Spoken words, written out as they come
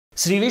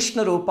శ్రీ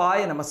విష్ణు రూపాయ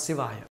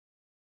నమశివాయ.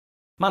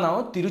 మనం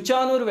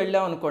తిరుచానూరు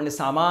వెళ్ళాం అనుకోండి,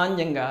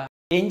 సామాన్యంగా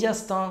ఏం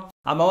చేస్తాం?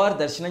 అమ్మవారి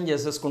దర్శనం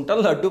చేసేసుకుంటాం,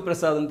 లడ్డూ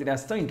ప్రసాదం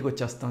తినేస్తాం, ఇంటికి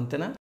వచ్చేస్తాం,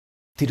 అంతేనా?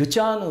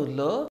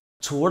 తిరుచానూరులో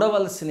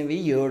చూడవలసినవి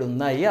 7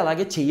 ఉన్నాయి,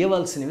 అలాగే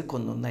చేయవలసినవి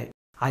కొన్ని ఉన్నాయి.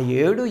 ఆ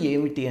 7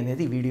 ఏమిటి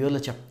అనేది ఈ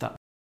వీడియోలో చెప్తా.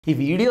 ఈ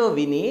వీడియో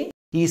విని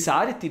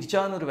ఈసారి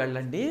తిరుచానూరు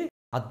వెళ్ళండి,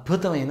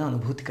 అద్భుతమైన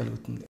అనుభూతి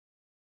కలుగుతుంది.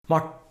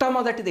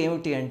 మొట్టమొదటిది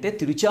ఏమిటి అంటే,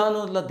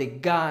 తిరుచానూరులో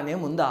దిగ్గానే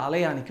ముందు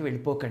ఆలయానికి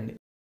వెళ్ళిపోకండి.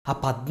 ఆ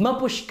పద్మ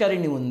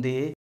పుష్కరిణి ఉంది,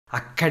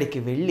 అక్కడికి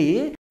వెళ్ళి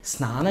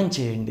స్నానం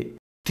చేయండి.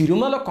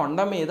 తిరుమల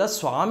కొండ మీద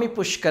స్వామి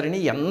పుష్కరిణి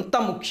ఎంత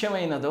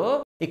ముఖ్యమైనదో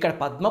ఇక్కడ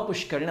పద్మ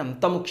పుష్కరిణి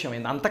అంత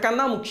ముఖ్యమైనది,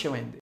 అంతకన్నా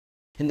ముఖ్యమైనది.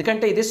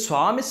 ఎందుకంటే ఇది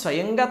స్వామి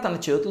స్వయంగా తన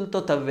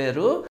చేతులతో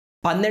తవ్వారు.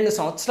 12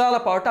 సంవత్సరాల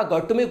పాటు ఆ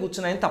గట్టు మీద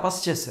కూర్చుని ఆయన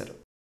తపస్సు చేశారు.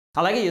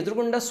 అలాగే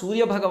ఎదురుగుండా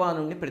సూర్య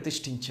భగవానుడిని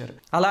ప్రతిష్ఠించారు.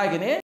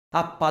 అలాగనే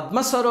ఆ పద్మ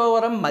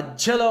సరోవరం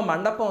మధ్యలో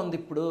మండపం ఉంది.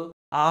 ఇప్పుడు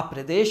ఆ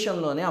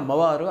ప్రదేశంలోనే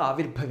అమ్మవారు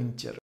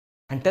ఆవిర్భవించారు.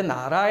 అంటే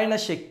నారాయణ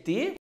శక్తి,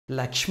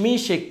 లక్ష్మీ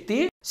శక్తి,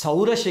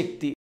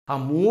 సౌరశక్తి, ఆ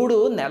 3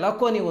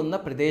 నెలకొని ఉన్న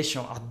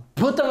ప్రదేశం.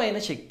 అద్భుతమైన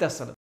శక్తి.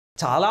 అసలు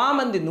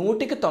చాలామంది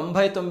 100కి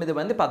 99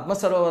 మంది పద్మ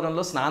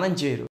సరోవరంలో స్నానం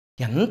చేయరు.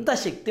 ఎంత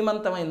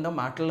శక్తివంతమైందో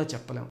మాటల్లో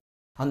చెప్పలేం.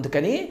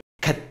 అందుకని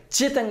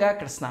ఖచ్చితంగా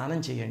అక్కడ స్నానం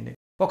చేయండి.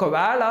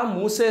 ఒకవేళ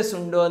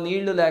మూసేసుండో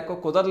నీళ్లు లేక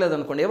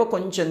కుదరలేదనుకోండి, ఏవో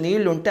కొంచెం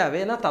నీళ్లు ఉంటే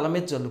అవేనా తల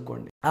మీద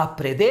చల్లుకోండి. ఆ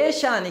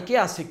ప్రదేశానికి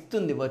ఆ శక్తి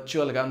ఉంది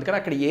వర్చువల్గా. అందుకని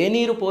అక్కడ ఏ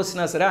నీరు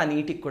పోసినా సరే ఆ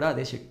నీటికి కూడా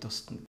అదే శక్తి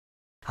వస్తుంది.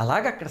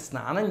 అలాగే అక్కడ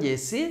స్నానం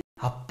చేసి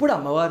అప్పుడు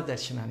అమ్మవారి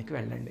దర్శనానికి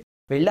వెళ్ళండి.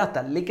 వెళ్ళి ఆ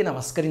తల్లికి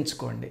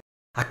నమస్కరించుకోండి.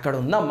 అక్కడ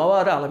ఉన్న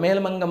అమ్మవారు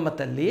అలమేలు మంగమ్మ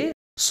తల్లి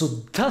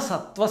శుద్ధ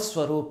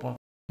సత్వస్వరూపం.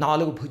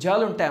 4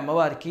 భుజాలు ఉంటాయి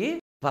అమ్మవారికి.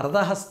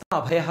 వరదహస్తం,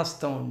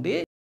 అభయహస్తం ఉండి,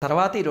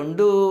 తర్వాత ఈ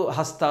 2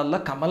 హస్తాల్లో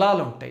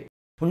కమలాలు ఉంటాయి.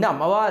 ఉండి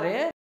అమ్మవారే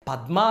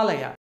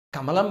పద్మాలయ,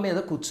 కమలం మీద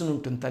కూర్చుని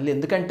ఉంటుంది తల్లి.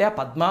 ఎందుకంటే ఆ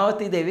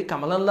పద్మావతి దేవి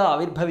కమలంలో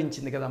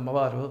ఆవిర్భవించింది కదా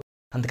అమ్మవారు.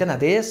 అందుకని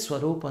అదే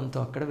స్వరూపంతో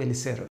అక్కడ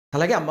వెలిశారు.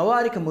 అలాగే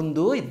అమ్మవారికి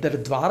ముందు 2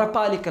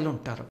 ద్వారపాలికలు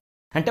ఉంటారు.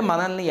 అంటే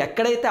మనల్ని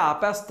ఎక్కడైతే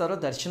ఆపేస్తారో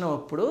దర్శనం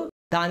అప్పుడు,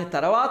 దాని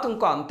తర్వాత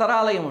ఇంకో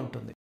అంతరాలయం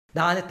ఉంటుంది,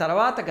 దాని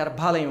తర్వాత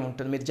గర్భాలయం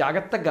ఉంటుంది. మీరు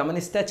జాగ్రత్తగా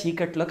గమనిస్తే ఆ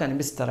చీకట్లో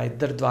కనిపిస్తారు ఆ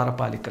 2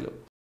 ద్వారపాలికలు.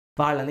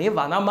 వాళ్ళని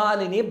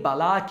వనమాలిని,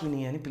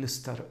 బలాకిని అని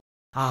పిలుస్తారు.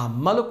 ఆ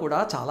అమ్మలు కూడా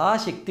చాలా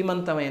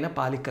శక్తివంతమైన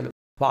పాలికలు.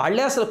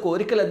 వాళ్ళే అసలు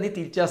కోరికలన్నీ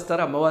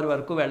తీర్చేస్తారు, అమ్మవారి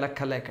వరకు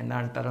వెళ్ళక్కర్లేకుండా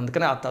అంటారు.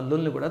 అందుకని ఆ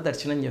తల్లుల్ని కూడా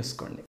దర్శనం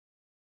చేసుకోండి.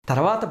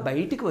 తర్వాత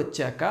బయటికి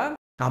వచ్చాక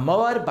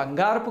అమ్మవారి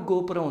బంగారపు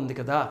గోపురం ఉంది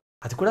కదా,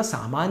 అది కూడా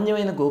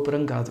సామాన్యమైన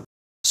గోపురం కాదు.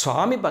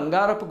 స్వామి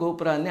బంగారపు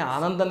గోపురాన్ని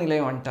ఆనంద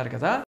నిలయం అంటారు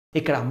కదా,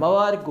 ఇక్కడ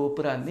అమ్మవారి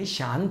గోపురాన్ని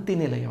శాంతి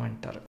నిలయం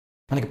అంటారు.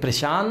 మనకి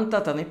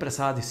ప్రశాంతతని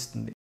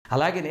ప్రసాదిస్తుంది.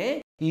 అలాగనే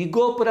ఈ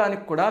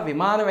గోపురానికి కూడా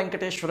విమాన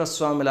వెంకటేశ్వర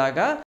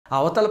స్వామిలాగా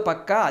అవతల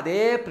పక్క అదే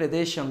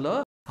ప్రదేశంలో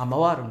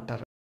అమ్మవారు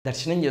ఉంటారు.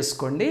 దర్శనం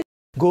చేసుకోండి.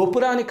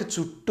 గోపురానికి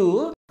చుట్టూ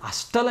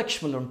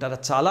అష్టలక్ష్ములు ఉంటారు.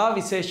 చాలా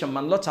విశేషం,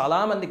 మనలో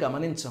చాలామంది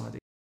గమనించం అది.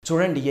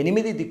 చూడండి,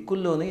 8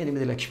 దిక్కుల్లోనూ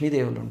 8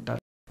 లక్ష్మీదేవులు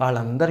ఉంటారు.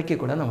 వాళ్ళందరికీ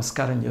కూడా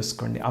నమస్కారం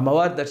చేసుకోండి.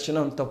 అమ్మవారి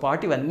దర్శనంతో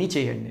పాటు ఇవన్నీ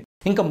చేయండి.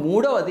 ఇంకా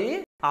 3వది,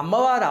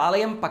 అమ్మవారి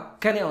ఆలయం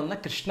పక్కనే ఉన్న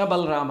కృష్ణ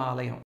బలరామ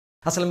ఆలయం.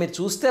 అసలు మీరు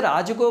చూస్తే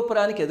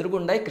రాజగోపురానికి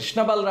ఎదురుగుండా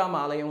కృష్ణ బలరామ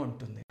ఆలయం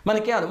ఉంటుంది.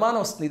 మనకి అనుమానం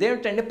వస్తుంది,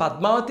 ఇదేమిటండి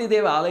పద్మావతి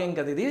దేవి ఆలయం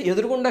కదా ఇది,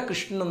 ఎదురుగుండా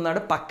కృష్ణుడు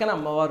ఉన్నాడు, పక్కన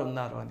అమ్మవారు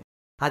ఉన్నారు అని.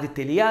 అది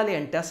తెలియాలి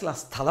అంటే అసలు ఆ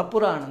స్థల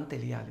పురాణం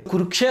తెలియాలి.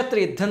 కురుక్షేత్ర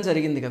యుద్ధం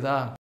జరిగింది కదా,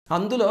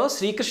 అందులో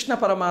శ్రీకృష్ణ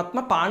పరమాత్మ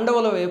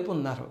పాండవుల వైపు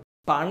ఉన్నారు.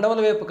 పాండవుల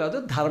వైపు కాదు,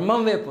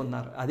 ధర్మం వైపు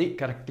ఉన్నారు. అది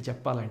కరెక్ట్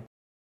చెప్పాలంటే.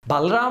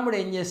 బలరాముడు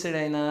ఏం చేశాడు?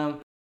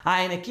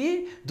 ఆయనకి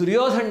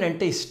దుర్యోధనుడు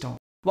అంటే ఇష్టం.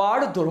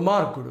 వాడు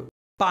దుర్మార్గుడు.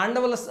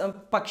 పాండవుల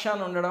పక్షాన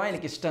ఉండడం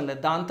ఆయనకి ఇష్టం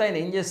లేదు. దాంతో ఆయన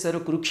ఏం చేశారు?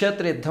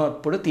 కురుక్షేత్ర యుద్ధం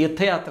అప్పుడు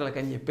తీర్థయాత్రలకు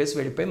అని చెప్పేసి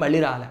వెళ్ళిపోయి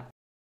మళ్ళీ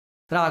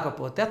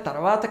రాకపోతే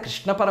తర్వాత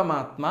కృష్ణ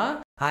పరమాత్మ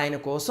ఆయన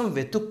కోసం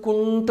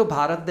వెతుక్కుంటూ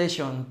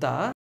భారతదేశం అంతా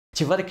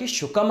చివరికి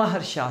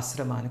శుకమహర్షి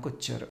ఆశ్రమానికి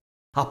వచ్చారు.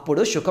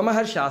 అప్పుడు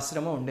శుకమహర్షి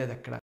ఆశ్రమం ఉండేది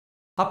అక్కడ.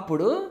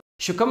 అప్పుడు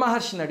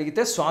శుకమహర్షిని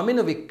అడిగితే, స్వామి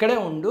నువ్వు ఇక్కడే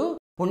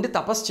ఉండి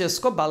తపస్సు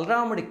చేసుకో,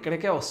 బలరాముడు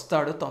ఇక్కడికే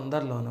వస్తాడు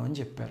తొందరలోనూ అని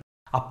చెప్పారు.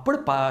 అప్పుడు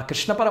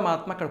కృష్ణ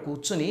పరమాత్మ అక్కడ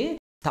కూర్చుని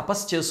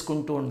తపస్సు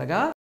చేసుకుంటూ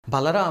ఉండగా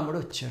బలరాముడు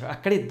వచ్చారు.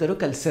 అక్కడ ఇద్దరు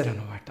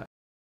కలిశారనమాట.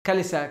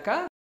 కలిశాక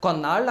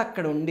కొన్నాళ్ళు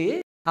అక్కడ ఉండి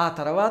ఆ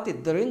తర్వాత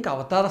ఇద్దరు ఇంకా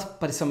అవతార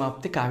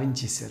పరిసమాప్తి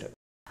కావించేశారు.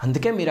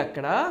 అందుకే మీరు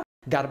అక్కడ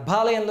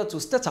గర్భాలయంలో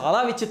చూస్తే చాలా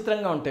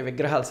విచిత్రంగా ఉంటాయి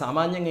విగ్రహాలు.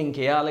 సామాన్యంగా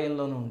ఇంకే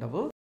ఆలయంలోనూ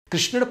ఉండవు.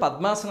 కృష్ణుడు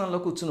పద్మాసనంలో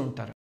కూర్చుని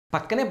ఉంటారు.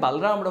 పక్కనే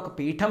బలరాముడు ఒక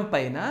పీఠం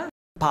పైన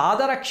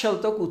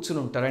పాదరక్షలతో కూర్చుని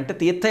ఉంటారు. అంటే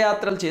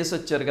తీర్థయాత్రలు చేసి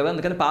వచ్చారు కదా,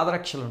 అందుకని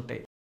పాదరక్షలు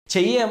ఉంటాయి.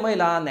 చెయ్యి ఏమో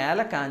ఇలా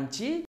నేల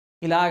కాంచి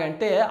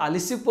ఇలాగంటే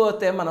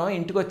అలసిపోతే మనం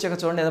ఇంటికి వచ్చాక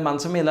చూడండి ఏదో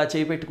మంచం ఇలా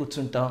చేయి పెట్టి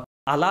కూర్చుంటాం,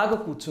 అలాగ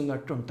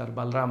కూర్చున్నట్టు ఉంటారు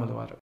బలరాముల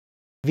వారు.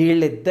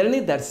 వీళ్ళిద్దరిని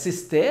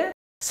దర్శిస్తే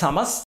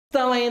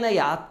సమస్తమైన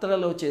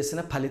యాత్రలో చేసిన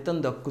ఫలితం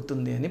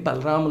దక్కుతుంది అని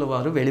బలరాముల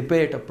వారు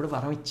వెళ్ళిపోయేటప్పుడు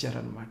వరం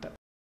ఇచ్చారనమాట.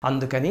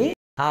 అందుకని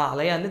ఆ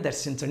ఆలయాన్ని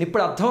దర్శించండి.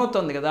 ఇప్పుడు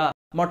అర్థమవుతుంది కదా,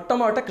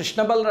 మొట్టమొదట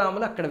కృష్ణ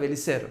బలరాములు అక్కడ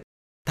వెలిశారు.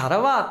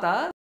 తర్వాత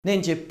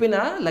నేను చెప్పిన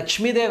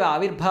లక్ష్మీదేవి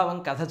ఆవిర్భావం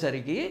కథ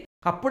జరిగి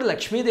అప్పుడు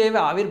లక్ష్మీదేవి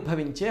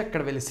ఆవిర్భవించి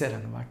అక్కడ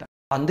వెలిశారనమాట.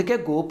 అందుకే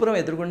గోపురం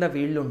ఎదురుగుండా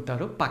వీళ్ళు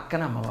ఉంటారు,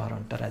 పక్కన అమ్మవారు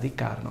ఉంటారు. అది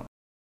కారణం.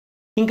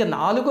 ఇంకా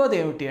నాలుగోది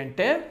ఏమిటి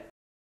అంటే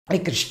ఈ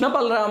కృష్ణ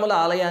బలరాముల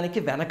ఆలయానికి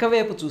వెనక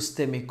వైపు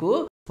చూస్తే మీకు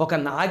ఒక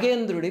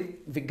నాగేంద్రుడి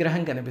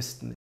విగ్రహం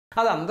కనిపిస్తుంది.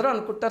 అది అందరూ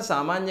అనుకుంటారు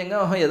సామాన్యంగా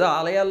ఏదో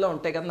ఆలయాల్లో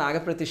ఉంటాయి కదా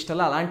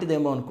నాగప్రతిష్టలు,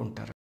 అలాంటిదేమో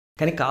అనుకుంటారు.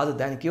 కానీ కాదు,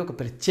 దానికి ఒక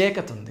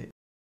ప్రత్యేకత ఉంది.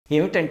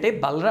 ఏమిటంటే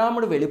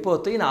బలరాముడు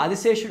వెళ్ళిపోతూ ఈయన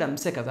ఆదిశేషుడు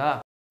అంశే కదా,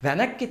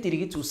 వెనక్కి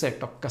తిరిగి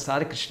చూసేట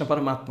ఒక్కసారి కృష్ణ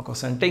పరమాత్మ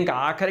కోసం. అంటే ఇంకా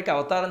ఆఖరికి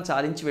అవతారం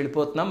చాలించి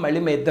వెళ్ళిపోతున్నాం,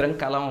 మళ్ళీ మీ ఇద్దరం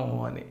కలము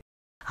అని.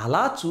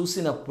 అలా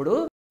చూసినప్పుడు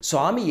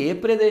స్వామి ఏ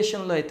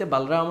ప్రదేశంలో అయితే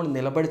బలరాముడు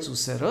నిలబడి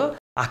చూశారో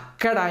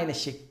అక్కడ ఆయన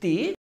శక్తి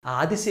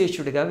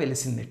ఆదిశేషుడిగా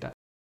వెలిసిందిట.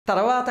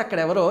 తర్వాత అక్కడ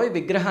ఎవరో ఈ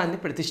విగ్రహాన్ని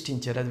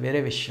ప్రతిష్ఠించారు, అది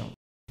వేరే విషయం.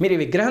 మీరు ఈ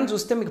విగ్రహం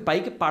చూస్తే మీకు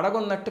పైకి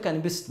పడగొన్నట్టు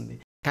కనిపిస్తుంది,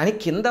 కానీ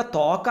కింద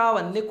తోక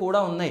అవన్నీ కూడా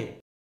ఉన్నాయి.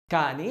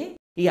 కానీ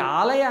ఈ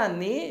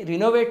ఆలయాన్ని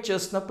రినోవేట్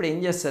చేస్తున్నప్పుడు ఏం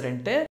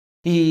చేశారంటే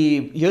ఈ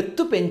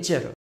ఎత్తు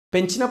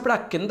పెంచినప్పుడు ఆ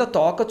కింద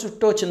తోక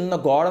చుట్టూ చిన్న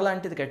గోడ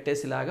లాంటిది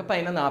కట్టేసిలాగా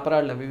పైన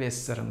నాపరాళ్ళు అవి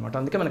వేస్తారనమాట.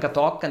 అందుకే మనకు ఆ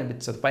తోక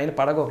కనిపించదు, పైన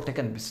పడగ ఒకటే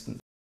కనిపిస్తుంది,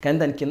 కానీ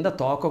దాని కింద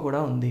తోక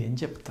కూడా ఉంది అని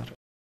చెప్తారు.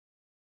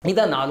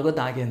 ఇదా నాలుగో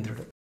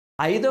నాగేంద్రుడు.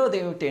 ఐదవది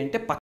ఏమిటి అంటే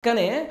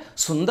పక్కనే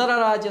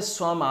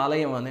సుందరరాజస్వామి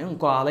ఆలయం అనే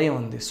ఇంకో ఆలయం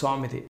ఉంది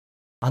స్వామిది.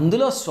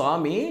 అందులో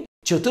స్వామి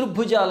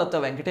చతుర్భుజాలతో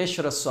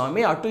వెంకటేశ్వర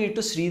స్వామి, అటు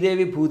ఇటు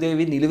శ్రీదేవి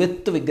భూదేవి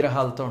నిలువెత్తు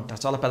విగ్రహాలతో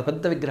ఉంటారు. చాలా పెద్ద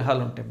పెద్ద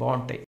విగ్రహాలు ఉంటాయి,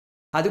 బాగుంటాయి.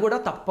 అది కూడా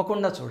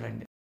తప్పకుండా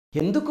చూడండి.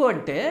 ఎందుకు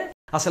అంటే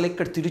అసలు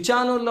ఇక్కడ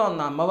తిరుచానూరులో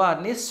ఉన్న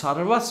అమ్మవారిని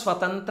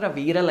సర్వస్వతంత్ర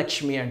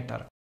వీరలక్ష్మి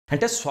అంటారు.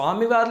 అంటే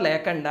స్వామివారు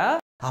లేకుండా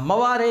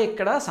అమ్మవారే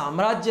ఇక్కడ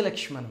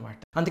సామ్రాజ్యలక్ష్మి అనమాట.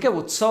 అందుకే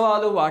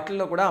ఉత్సవాలు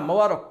వాటిల్లో కూడా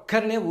అమ్మవారు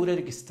ఒక్కరినే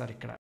ఊరేగిస్తారు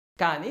ఇక్కడ.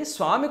 కానీ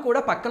స్వామి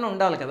కూడా పక్కన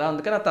ఉండాలి కదా,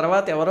 అందుకని ఆ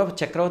తర్వాత ఎవరో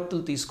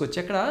చక్రవర్తులు తీసుకొచ్చి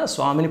అక్కడ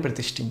స్వామిని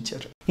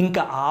ప్రతిష్ఠించారు.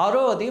 ఇంకా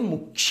ఆరోది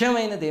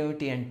ముఖ్యమైనది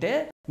ఏమిటి అంటే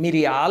మీరు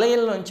ఈ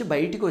ఆలయంలోంచి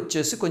బయటికి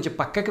వచ్చేసి కొంచెం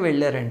పక్కకి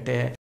వెళ్ళారంటే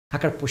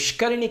అక్కడ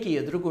పుష్కరిణికి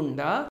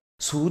ఎదురుగుండా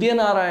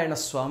సూర్యనారాయణ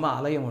స్వామి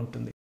ఆలయం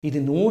ఉంటుంది. ఇది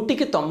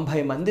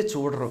 190 మంది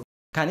చూడరు,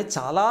 కానీ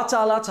చాలా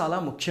చాలా చాలా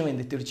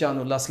ముఖ్యమైనది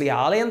తిరుచానూరులో. అసలు ఈ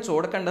ఆలయం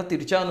చూడకుండా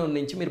తిరుచానూరు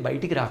నుంచి మీరు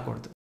బయటికి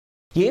రాకూడదు.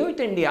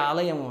 ఏమిటండి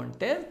ఆలయం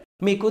అంటే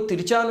మీకు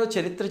తిరుచానూరు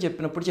చరిత్ర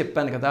చెప్పినప్పుడు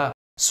చెప్పాను కదా,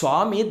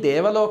 స్వామి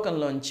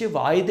దేవలోకంలోంచి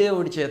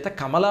వాయుదేవుడి చేత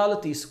కమలాలు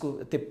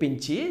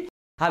తెప్పించి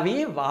అవి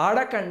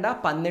వాడకుండా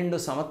 12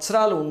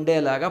 సంవత్సరాలు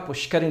ఉండేలాగా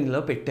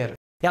పుష్కరిణిలో పెట్టారు.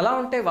 ఎలా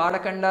ఉంటాయి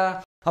వాడకుండా?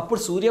 అప్పుడు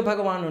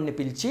సూర్యభగవానుడిని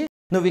పిలిచి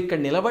నువ్వు ఇక్కడ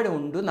నిలబడి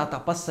ఉండు నా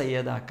తపస్సు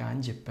అయ్యేదాకా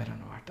అని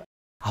చెప్పారనమాట.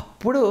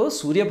 అప్పుడు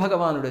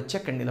సూర్యభగవానుడు వచ్చి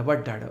అక్కడ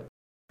నిలబడ్డాడు.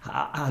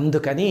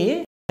 అందుకని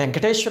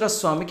వెంకటేశ్వర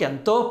స్వామికి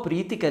ఎంతో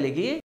ప్రీతి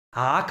కలిగి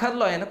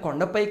ఆఖర్లో ఆయన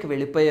కొండపైకి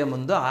వెళ్ళిపోయే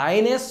ముందు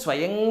ఆయనే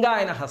స్వయంగా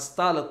ఆయన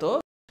హస్తాలతో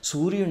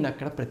సూర్యుడిని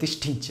అక్కడ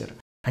ప్రతిష్ఠించారు.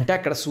 అంటే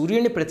అక్కడ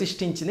సూర్యుడిని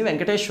ప్రతిష్ఠించింది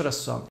వెంకటేశ్వర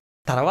స్వామి.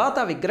 తర్వాత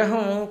ఆ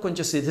విగ్రహం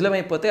కొంచెం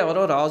శిథిలమైపోతే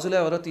ఎవరో రాజులు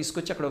ఎవరో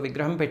తీసుకొచ్చి అక్కడ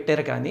విగ్రహం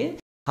పెట్టారు. కానీ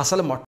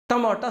అసలు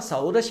మొట్టమొదట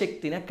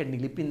సౌరశక్తిని అక్కడ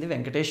నిలిపింది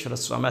వెంకటేశ్వర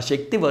స్వామి. ఆ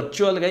శక్తి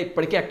వర్చువల్గా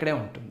ఇప్పటికీ అక్కడే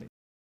ఉంటుంది.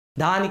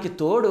 దానికి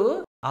తోడు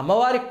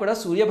అమ్మవారికి కూడా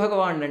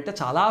సూర్యభగవానుడు అంటే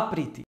చాలా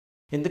ప్రీతి.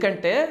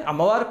 ఎందుకంటే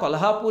అమ్మవారు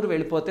కొల్హాపూర్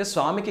వెళ్ళిపోతే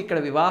స్వామికి ఇక్కడ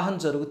వివాహం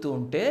జరుగుతూ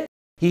ఉంటే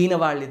ఈయన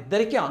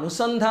వాళ్ళిద్దరికీ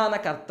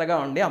అనుసంధానకర్తగా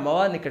ఉండి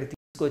అమ్మవారిని ఇక్కడ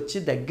తీసుకొచ్చి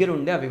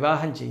దగ్గరుండి ఆ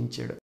వివాహం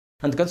చేయించాడు.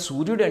 అందుకని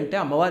సూర్యుడు అంటే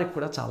అమ్మవారికి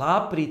కూడా చాలా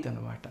ప్రీతి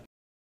అనమాట.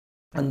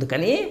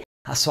 అందుకని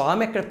ఆ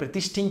స్వామి అక్కడ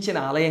ప్రతిష్ఠించిన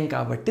ఆలయం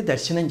కాబట్టి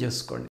దర్శనం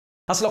చేసుకోండి.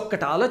 అసలు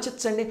ఒక్కటి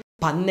ఆలోచించండి,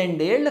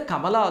 12 ఏళ్ల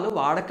కమలాలు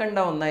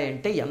వాడకుండా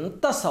ఉన్నాయంటే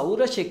ఎంత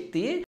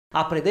సౌరశక్తి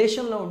ఆ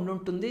ప్రదేశంలో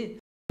ఉండుంటుంది.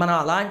 మనం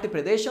అలాంటి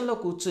ప్రదేశంలో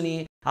కూర్చుని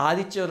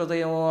ఆదిత్య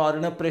హృదయం,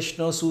 అరుణ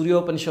ప్రశ్న,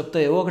 సూర్యోపనిషత్తు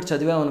ఏవో ఒకటి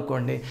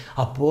చదివామనుకోండి,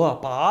 అబ్బో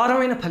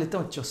అపారమైన ఫలితం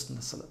వచ్చేస్తుంది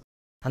అసలు.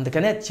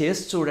 అందుకనే అది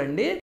చేసి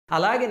చూడండి.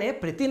 అలాగనే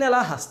ప్రతి నెల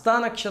హస్తా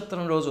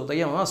నక్షత్రం రోజు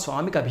ఉదయం ఆ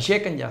స్వామికి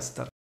అభిషేకం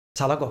చేస్తారు.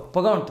 చాలా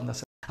గొప్పగా ఉంటుంది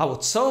అసలు. ఆ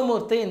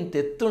ఉత్సవమూర్తి ఇంత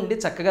ఎత్తుండి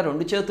చక్కగా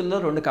 2 చేతుల్లో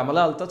 2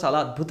 కమలాలతో చాలా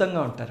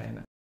అద్భుతంగా ఉంటారు ఆయన.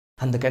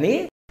 అందుకని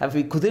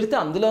అవి కుదిరితే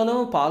అందులోనూ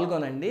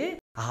పాల్గొనండి.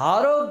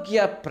 ఆరోగ్య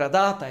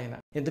ప్రదాత ఆయన,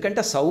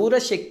 ఎందుకంటే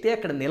సౌరశక్తి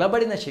అక్కడ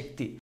నిలబడిన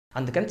శక్తి.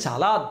 అందుకని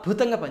చాలా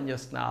అద్భుతంగా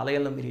పనిచేస్తుంది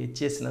ఆలయంలో. మీరు ఏది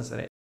చేసినా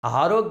సరే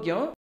ఆరోగ్యం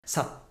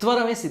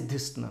సత్వరమే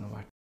సిద్ధిస్తుంది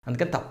అనమాట.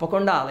 అందుకని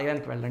తప్పకుండా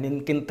ఆలయానికి వెళ్ళండి.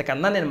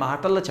 ఇంతకన్నా నేను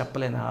మాటల్లో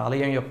చెప్పలేను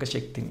ఆలయం యొక్క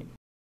శక్తిని.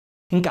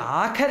 ఇంకా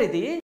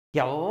ఆఖరిది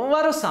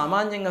ఎవరు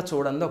సామాన్యంగా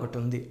చూడండి ఒకటి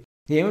ఉంది.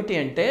 ఏమిటి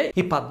అంటే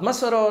ఈ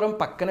పద్మసరోవరం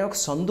పక్కనే ఒక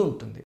సందు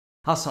ఉంటుంది.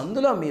 ఆ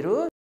సందులో మీరు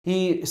ఈ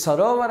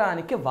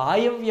సరోవరానికి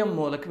వాయవ్యం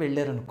మూలకి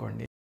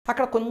వెళ్ళారనుకోండి,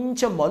 అక్కడ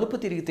కొంచెం మలుపు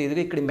తిరిగితే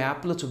ఎదురు ఇక్కడ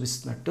మ్యాప్లో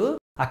చూపిస్తున్నట్టు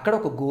అక్కడ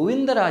ఒక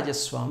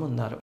గోవిందరాజస్వామి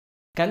ఉన్నారు.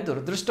 కానీ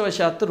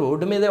దురదృష్టవశాత్తు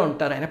రోడ్డు మీదే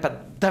ఉంటారు ఆయన.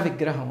 పెద్ద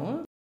విగ్రహం,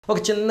 ఒక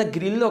చిన్న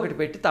గ్రిల్ ఒకటి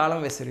పెట్టి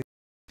తాళం వేసారు.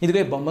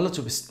 ఇదిగో బొమ్మలో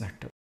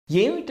చూపిస్తున్నట్టు.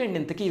 ఏమిటండి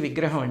ఇంతకీ ఈ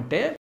విగ్రహం అంటే,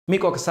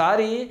 మీకు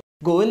ఒకసారి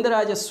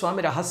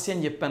గోవిందరాజస్వామి రహస్యం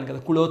చెప్పాను కదా,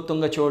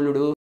 కులోత్తుంగ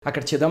చోళుడు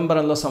అక్కడ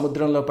చిదంబరంలో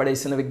సముద్రంలో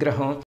పడేసిన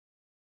విగ్రహం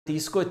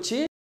తీసుకొచ్చి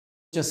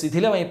కొంచెం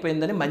శిథిలం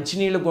అయిపోయిందని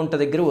మంచినీళ్ళ గుంట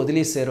దగ్గర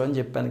వదిలేశారు అని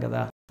చెప్పాను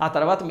కదా. ఆ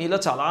తర్వాత మీలో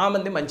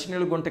చాలామంది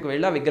మంచినీళ్ళ గుంటకు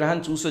వెళ్ళి ఆ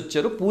విగ్రహాన్ని చూసి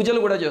వచ్చారు, పూజలు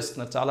కూడా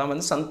చేస్తున్నారు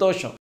చాలామంది.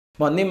 సంతోషం.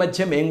 మొన్న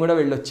మధ్య మేము కూడా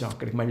వెళ్ళొచ్చాం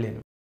అక్కడికి మళ్ళీ.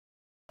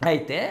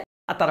 అయితే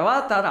ఆ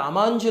తర్వాత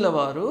రామాంజుల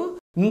వారు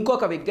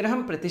ఇంకొక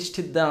విగ్రహం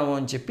ప్రతిష్ఠిద్దాము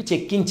అని చెప్పి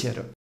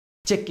చెక్కించారు.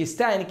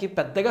 చెక్కిస్తే ఆయనకి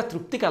పెద్దగా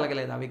తృప్తి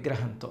కలగలేదు ఆ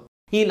విగ్రహంతో.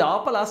 ఈ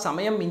లోపల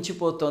సమయం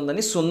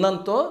మించిపోతోందని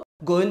సున్నంతో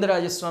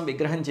గోవిందరాజస్వామి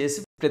విగ్రహం చేసి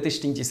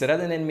ప్రతిష్ఠించేశారు.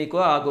 అది నేను మీకు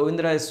ఆ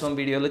గోవిందరాజస్వామి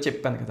వీడియోలో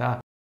చెప్పాను కదా.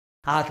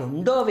 ఆ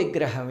రెండో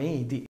విగ్రహమే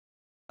ఇది.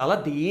 చాలా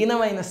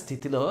దీనమైన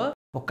స్థితిలో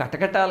ఒక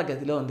కటకటాల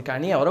గదిలో ఉంది.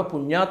 కానీ ఎవరో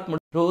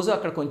పుణ్యాత్ముడు రోజు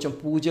అక్కడ కొంచెం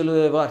పూజలు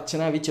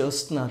అర్చన అవి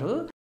చేస్తున్నారు.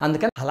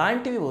 అందుకని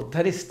అలాంటివి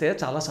ఉద్ధరిస్తే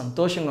చాలా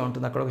సంతోషంగా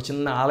ఉంటుంది. అక్కడ ఒక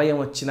చిన్న ఆలయం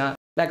వచ్చినా,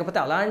 లేకపోతే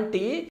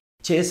అలాంటి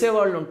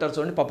చేసేవాళ్ళు ఉంటారు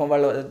చూడండి, పాపం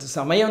వాళ్ళు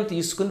సమయం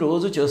తీసుకుని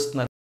రోజు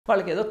చేస్తున్నారు.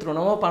 వాళ్ళకి ఏదో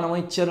తృణమో పణమో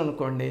ఇచ్చారు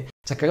అనుకోండి,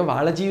 చక్కగా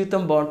వాళ్ళ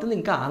జీవితం బాగుంటుంది,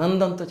 ఇంకా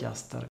ఆనందంతో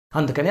చేస్తారు.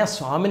 అందుకని ఆ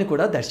స్వామిని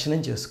కూడా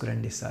దర్శనం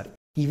చేసుకురండి ఈసారి.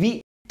 ఇవి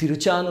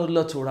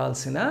తిరుచానూరులో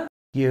చూడాల్సిన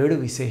 7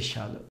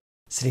 విశేషాలు.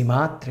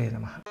 శ్రీమాత్రే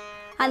నమః.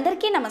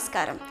 అందరికీ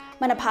నమస్కారం.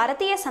 మన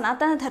భారతీయ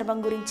సనాతన ధర్మం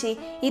గురించి,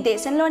 ఈ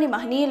దేశంలోని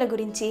మహనీయుల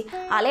గురించి,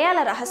 ఆలయాల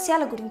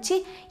రహస్యాల గురించి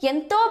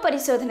ఎంతో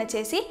పరిశోధన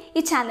చేసి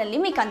ఈ ఛానల్ని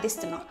మీకు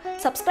అందిస్తున్నాం.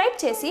 సబ్స్క్రైబ్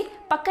చేసి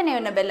పక్కనే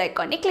ఉన్న బెల్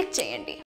ఐకాన్ని క్లిక్ చేయండి.